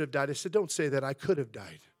 you should have died. I said, don't say that. I could have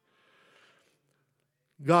died.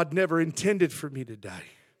 God never intended for me to die.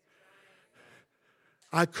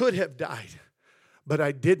 I could have died, but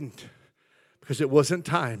I didn't. Because it wasn't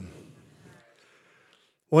time.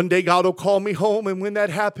 One day God will call me home, and when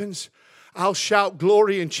that happens, I'll shout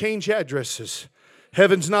glory and change addresses.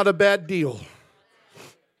 Heaven's not a bad deal.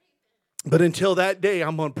 But until that day,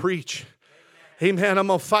 I'm going to preach. Amen. I'm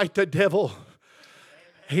going to fight the devil.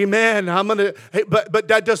 Amen. But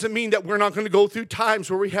that doesn't mean that we're not going to go through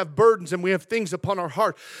times where we have burdens and we have things upon our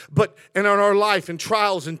heart, and on our life, and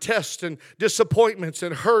trials and tests and disappointments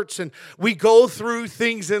and hurts, and we go through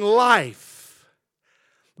things in life.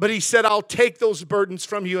 But he said, I'll take those burdens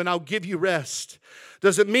from you and I'll give you rest.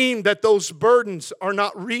 Does it mean that those burdens are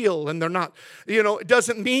not real and they're not, it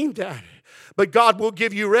doesn't mean that. But God will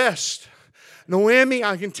give you rest. Noemi,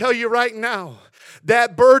 I can tell you right now,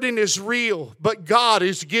 that burden is real, but God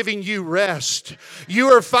is giving you rest. You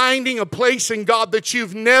are finding a place in God that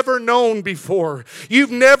you've never known before.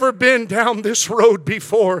 You've never been down this road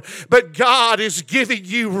before, but God is giving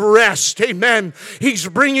you rest. Amen. He's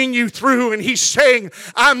bringing you through, and he's saying,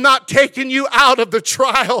 I'm not taking you out of the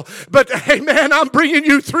trial, but amen, I'm bringing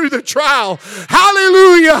you through the trial.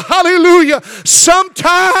 Hallelujah, hallelujah.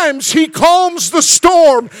 Sometimes he calms the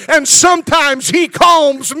storm, and sometimes he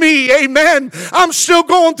calms me. Amen. I'm still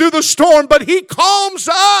going through the storm, but he calms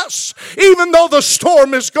us even though the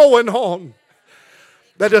storm is going on.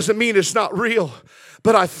 That doesn't mean it's not real.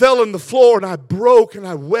 But I fell on the floor and I broke and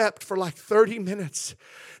I wept for like 30 minutes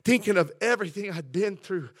thinking of everything I'd been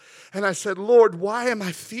through. And I said, Lord, why am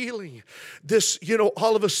I feeling this,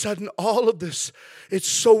 all of a sudden, all of this, it's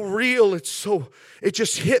so real. It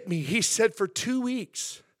just hit me. He said, for 2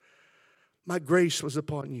 weeks, my grace was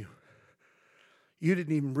upon you. You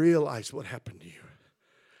didn't even realize what happened to you.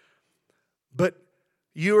 But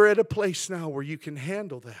you are at a place now where you can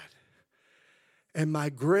handle that. And my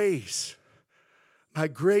grace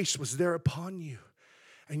was there upon you.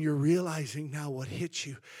 And you're realizing now what hit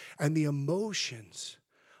you. And the emotions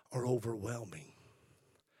are overwhelming.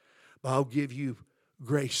 But I'll give you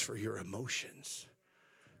grace for your emotions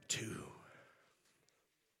too.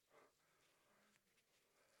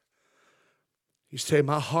 You say,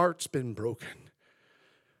 my heart's been broken.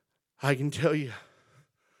 I can tell you,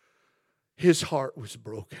 his heart was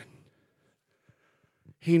broken.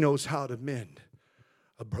 He knows how to mend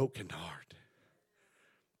a broken heart.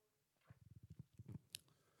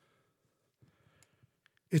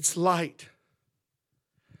 It's light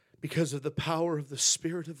because of the power of the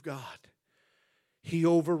Spirit of God He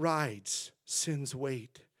overrides sin's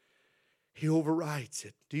weight. He overrides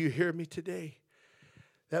it. Do you hear me today?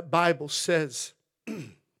 That Bible says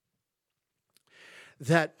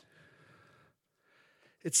that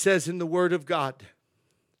it says in the Word of God.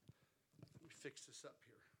 Let me fix this up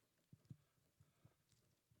here.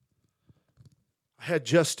 I had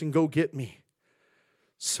Justin go get me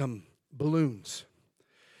some balloons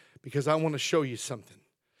because I want to show you something.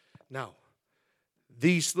 Now,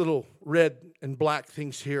 these little red and black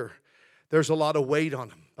things here, there's a lot of weight on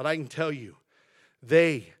them. But I can tell you,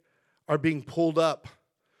 they are being pulled up.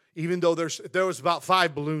 Even though there was about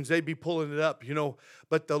 5 balloons, they'd be pulling it up, you know.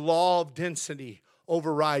 But the law of density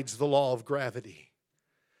overrides the law of gravity.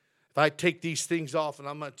 If I take these things off, and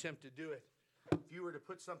I'm going to attempt to do it, if you were to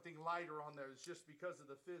put something lighter on there, it's just because of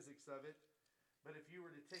the physics of it. But if you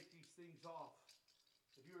were to take these things off,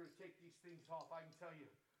 I can tell you,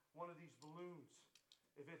 one of these balloons,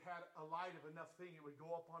 if it had a light of enough thing, it would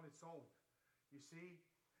go up on its own. You see?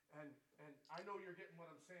 And I know you're getting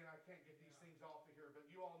what I'm saying. I can't get these things off of here, but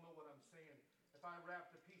you all know what I'm saying. If I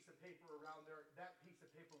wrapped a piece of paper around there, that piece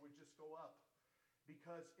of paper would just go up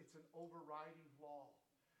because it's an overriding law.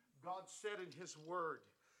 God said in His Word,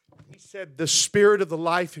 He said, the Spirit of the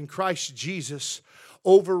life in Christ Jesus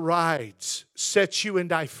overrides, sets you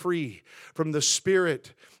and I free from the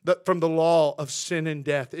spirit, from the law of sin and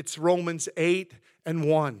death. It's Romans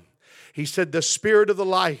 8:1. He said, the Spirit of the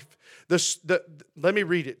life. Let me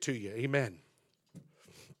read it to you. Amen.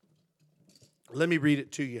 Let me read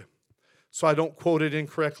it to you so I don't quote it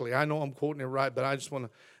incorrectly. I know I'm quoting it right, but I just want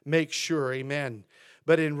to make sure. Amen.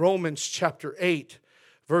 But in Romans chapter 8,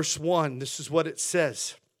 verse 1, this is what it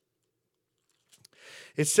says.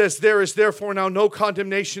 It says, there is therefore now no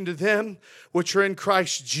condemnation to them which are in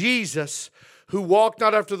Christ Jesus, who walk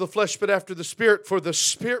not after the flesh but after the Spirit. For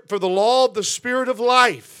the law of the Spirit of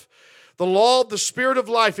life, the law of the Spirit of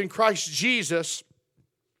life in Christ Jesus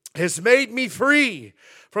has made me free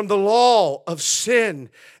from the law of sin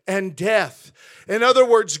and death. In other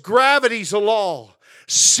words, gravity's a law.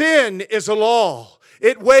 Sin is a law.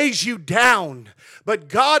 It weighs you down. But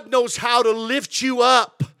God knows how to lift you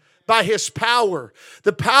up by His power.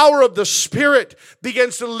 The power of the Spirit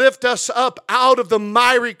begins to lift us up out of the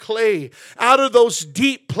miry clay, out of those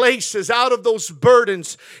deep places, out of those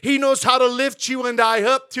burdens. He knows how to lift you and I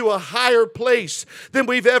up to a higher place than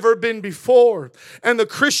we've ever been before. And the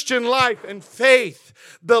Christian life and faith,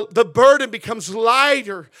 the burden becomes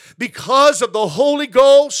lighter because of the Holy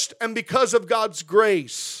Ghost and because of God's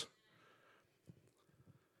grace.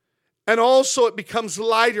 And also it becomes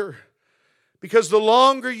lighter because the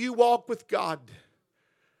longer you walk with God,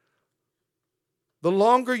 the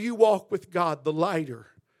lighter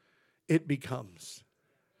it becomes.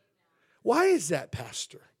 Why is that,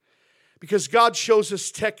 Pastor? Because God shows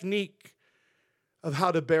us technique of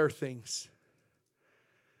how to bear things.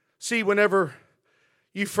 See, whenever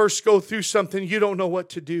you first go through something, you don't know what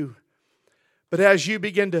to do. But as you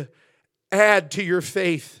begin to add to your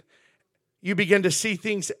faith, you begin to see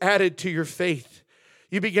things added to your faith.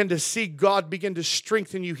 You begin to see God begin to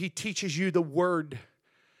strengthen you. He teaches you the Word.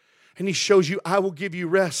 And He shows you, I will give you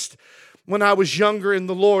rest. When I was younger in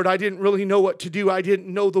the Lord, I didn't really know what to do. I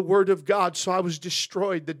didn't know the Word of God, so I was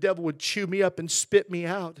destroyed. The devil would chew me up and spit me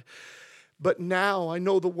out. But now I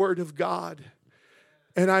know the Word of God.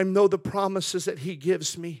 And I know the promises that He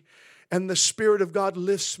gives me. And the Spirit of God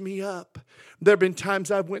lifts me up. There have been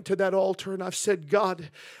times I've went to that altar and I've said,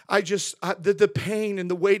 God, the pain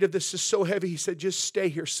and the weight of this is so heavy. He said, just stay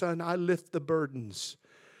here, son. I lift the burdens.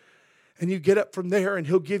 And you get up from there and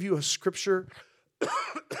He'll give you a scripture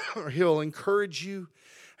or He'll encourage you.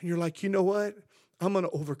 And you're like, you know what? I'm going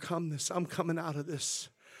to overcome this. I'm coming out of this.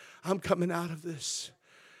 I'm coming out of this.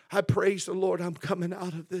 I praise the Lord. I'm coming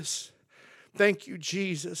out of this. Thank you,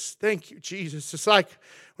 Jesus. Thank you, Jesus. It's like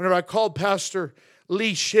whenever I called Pastor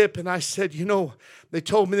Lee Shipp and I said, you know, they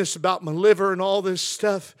told me this about my liver and all this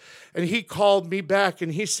stuff. And he called me back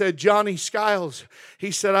and he said, Johnny Skiles.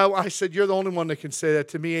 He said, I said, you're the only one that can say that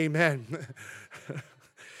to me. Amen.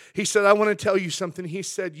 He said, I want to tell you something. He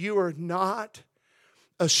said, you are not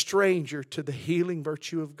a stranger to the healing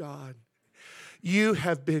virtue of God. You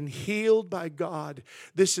have been healed by God.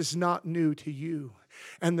 This is not new to you.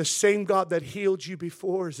 And the same God that healed you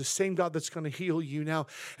before is the same God that's going to heal you now.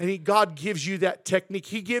 And God gives you that technique.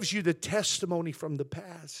 He gives you the testimony from the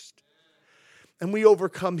past. And we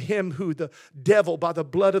overcome him who the devil by the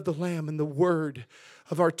blood of the Lamb and the word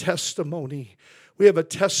of our testimony. We have a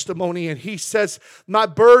testimony and he says, my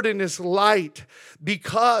burden is light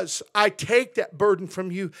because I take that burden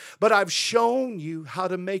from you, but I've shown you how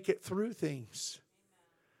to make it through things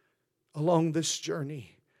along this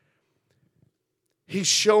journey. He's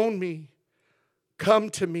shown me, come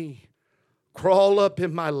to me, crawl up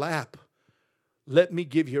in my lap. Let me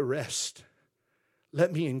give you rest.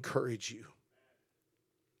 Let me encourage you.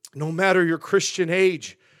 No matter your Christian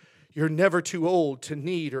age, you're never too old to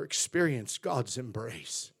need or experience God's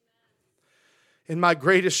embrace. In my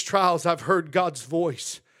greatest trials, I've heard God's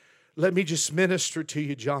voice. Let me just minister to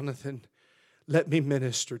you, Jonathan. Let me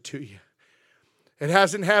minister to you. It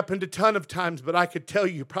hasn't happened a ton of times, but I could tell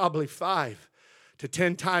you probably 5 to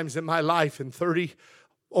 10 times in my life in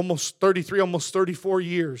almost 34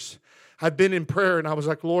 years. I've been in prayer and I was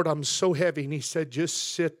like, Lord, I'm so heavy. And He said,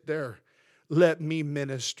 just sit there. Let me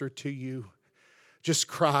minister to you. Just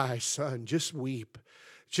cry, son. Just weep.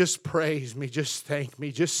 Just praise me. Just thank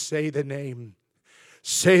me. Just say the name.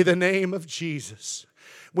 Say the name of Jesus.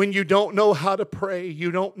 When you don't know how to pray,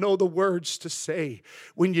 you don't know the words to say,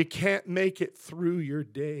 when you can't make it through your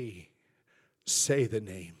day, say the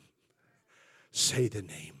name. Say the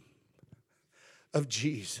name of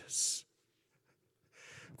Jesus.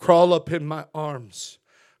 Crawl up in my arms.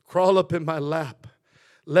 Crawl up in my lap.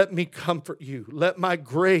 Let me comfort you. Let my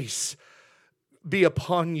grace be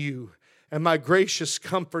upon you, and my gracious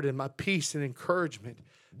comfort and my peace and encouragement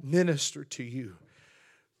minister to you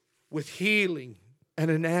with healing and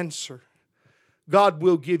an answer. God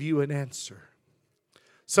will give you an answer.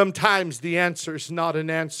 Sometimes the answer is not an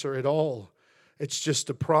answer at all. It's just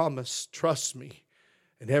a promise. Trust me,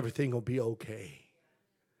 and everything will be okay.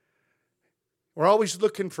 We're always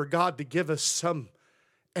looking for God to give us some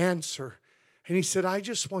answer. And He said, I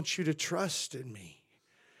just want you to trust in me.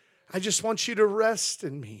 I just want you to rest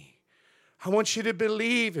in me. I want you to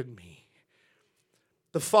believe in me.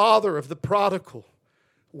 The father of the prodigal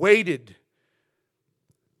waited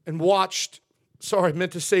and watched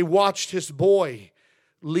his boy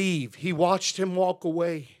leave. He watched him walk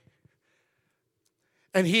away.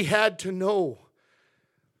 And he had to know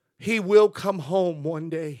he will come home one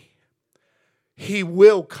day. He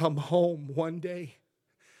will come home one day.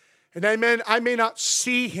 And amen, I may not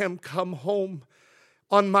see him come home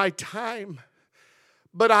on my time,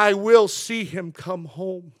 but I will see him come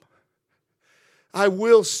home. I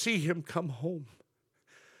will see him come home.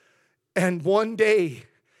 And one day,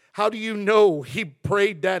 how do you know he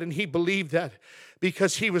prayed that and he believed that?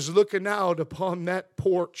 Because he was looking out upon that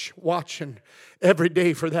porch, watching every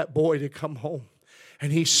day for that boy to come home.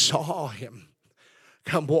 And he saw him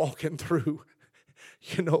come walking through,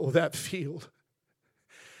 that field.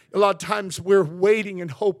 A lot of times we're waiting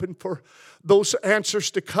and hoping for those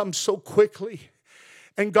answers to come so quickly.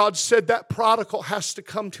 And God said that prodigal has to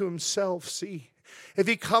come to himself, see. If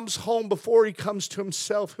he comes home before he comes to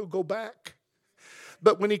himself, he'll go back.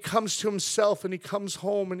 But when he comes to himself and he comes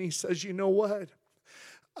home and he says, you know what?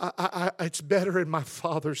 It's better in my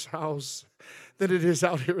Father's house than it is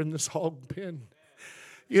out here in this hog pen.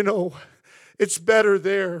 It's better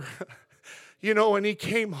there. And he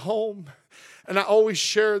came home. And I always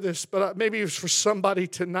share this, but maybe it was for somebody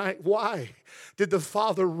tonight. Why did the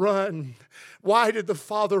father run? Why did the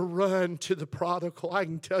father run to the prodigal? I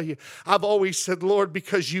can tell you, I've always said, Lord,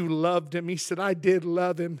 because you loved him. He said, I did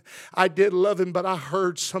love him. I did love him, but I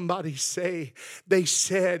heard somebody say, they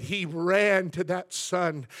said he ran to that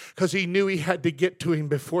son because he knew he had to get to him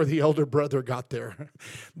before the elder brother got there.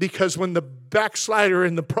 Because when the backslider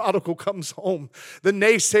and the prodigal comes home, the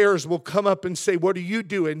naysayers will come up and say, what are you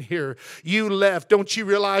doing here? You left. Don't you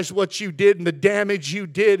realize what you did and the damage you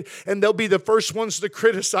did? And they'll be the first ones to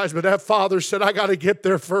criticize, but that father said, I got to get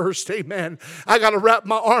there first. Amen. I got to wrap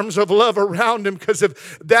my arms of love around him, because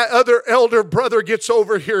if that other elder brother gets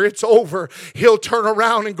over here, it's over. He'll turn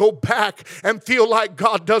around and go back and feel like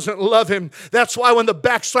God doesn't love him. That's why when the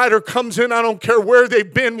backslider comes in, I don't care where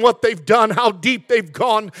they've been, what they've done, how deep they've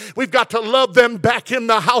gone, we've got to love them back in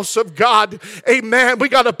the house of God. Amen. We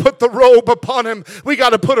got to put the robe upon him. We got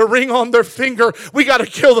to put a ring on their finger. We got to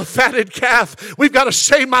kill the fatted calf. We've got to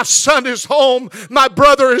say, my son is home. My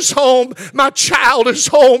brother is home. My child is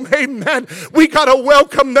home. Amen. We got to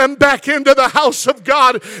welcome them back into the house of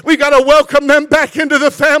God. We got to welcome them back into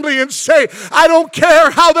the family and say, I don't care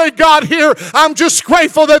how they got here. I'm just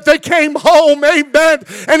grateful that they came home. Amen.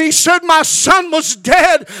 And he said, my son was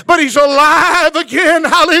dead, but he's alive again.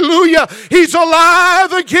 Hallelujah. He's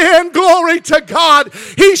alive again. Glory to God.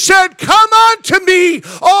 He said, come unto me,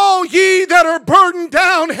 all ye that are burdened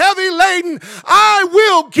down, heavy laden. I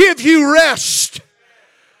will give you rest.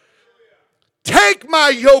 Take my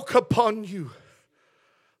yoke upon you.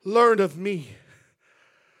 Learn of me.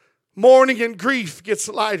 Mourning and grief gets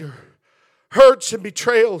lighter. Hurts and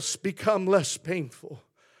betrayals become less painful.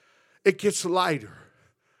 It gets lighter.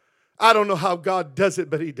 I don't know how God does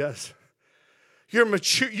it, but he does. you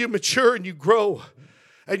mature and you grow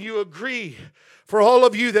and you agree. For all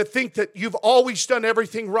of you that think that you've always done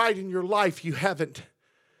everything right in your life, you haven't.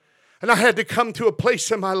 And I had to come to a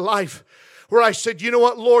place in my life where I said, you know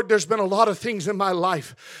what, Lord, there's been a lot of things in my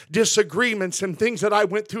life, disagreements and things that I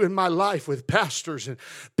went through in my life with pastors and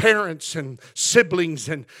parents and siblings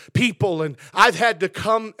and people. And I've had to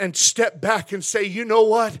come and step back and say, you know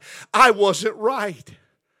what, I wasn't right.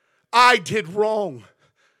 I did wrong.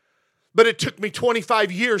 But it took me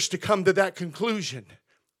 25 years to come to that conclusion.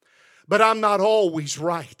 But I'm not always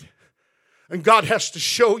right. And God has to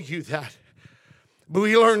show you that. But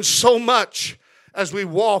we learn so much as we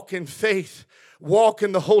walk in faith, walk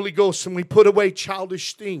in the Holy Ghost, and we put away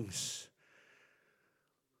childish things.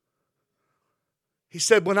 He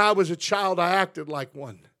said, when I was a child, I acted like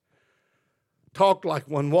one, talked like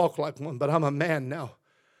one, walked like one, but I'm a man now.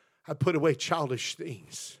 I put away childish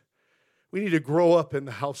things. We need to grow up in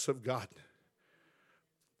the house of God.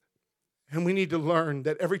 And we need to learn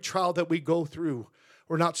that every trial that we go through,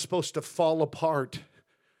 we're not supposed to fall apart.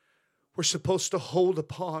 We're supposed to hold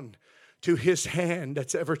upon to His hand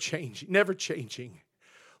that's ever changing, never changing.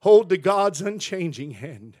 Hold to God's unchanging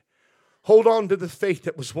hand. Hold on to the faith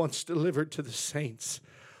that was once delivered to the saints.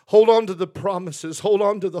 Hold on to the promises. Hold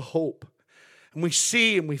on to the hope. And we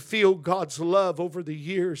see and we feel God's love over the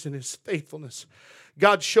years and His faithfulness.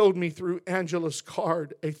 God showed me through Angela's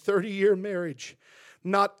card a 30-year marriage,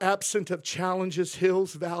 not absent of challenges,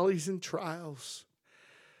 hills, valleys, and trials.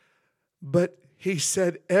 But He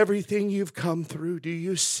said, everything you've come through, do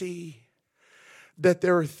you see that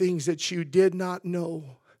there are things that you did not know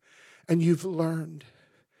and you've learned?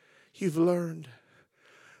 You've learned.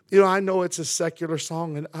 You know, I know it's a secular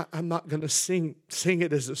song and I'm not going to sing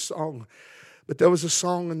it as a song. But there was a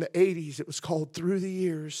song in the 80s. It was called Through the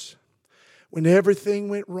Years. When everything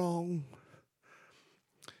went wrong,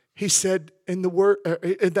 he said in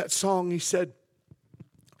that song, he said,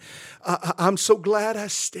 I'm so glad I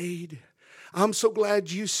stayed. I'm so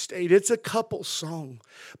glad you stayed. It's a couple song,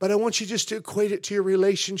 but I want you just to equate it to your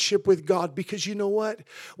relationship with God, because you know what?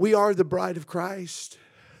 We are the bride of Christ.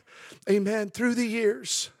 Amen. Through the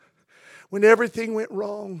years, when everything went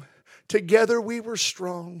wrong, together we were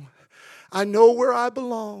strong. I know where I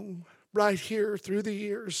belong right here through the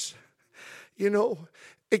years. You know,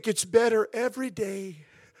 it gets better every day.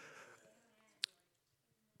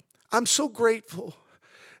 I'm so grateful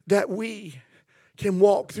that we can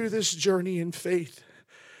walk through this journey in faith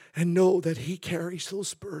and know that He carries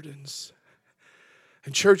those burdens.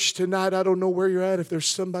 And church, tonight, I don't know where you're at. If there's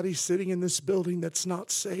somebody sitting in this building that's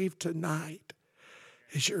not saved, tonight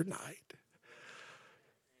is your night.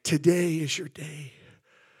 Today is your day.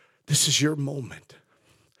 This is your moment.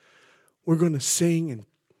 We're going to sing and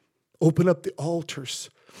open up the altars.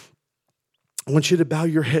 I want you to bow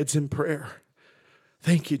your heads in prayer.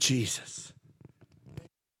 Thank you, Jesus. Thank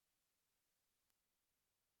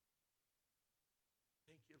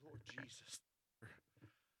you, Lord Jesus.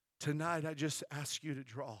 Tonight, I just ask you to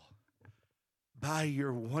draw by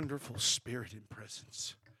your wonderful Spirit and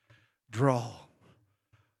presence. Draw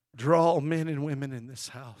men and women in this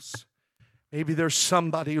house. Maybe there's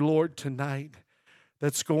somebody, Lord, tonight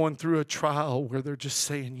that's going through a trial where they're just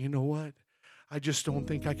saying, you know what? I just don't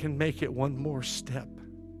think I can make it one more step.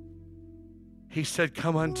 He said,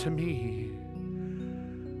 come unto me,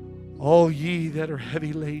 all ye that are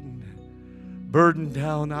heavy laden, burdened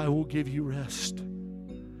down, I will give you rest.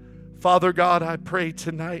 Father God, I pray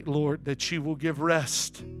tonight, Lord, that you will give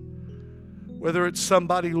rest. Whether it's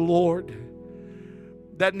somebody, Lord,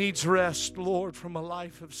 that needs rest, Lord, from a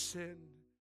life of sin.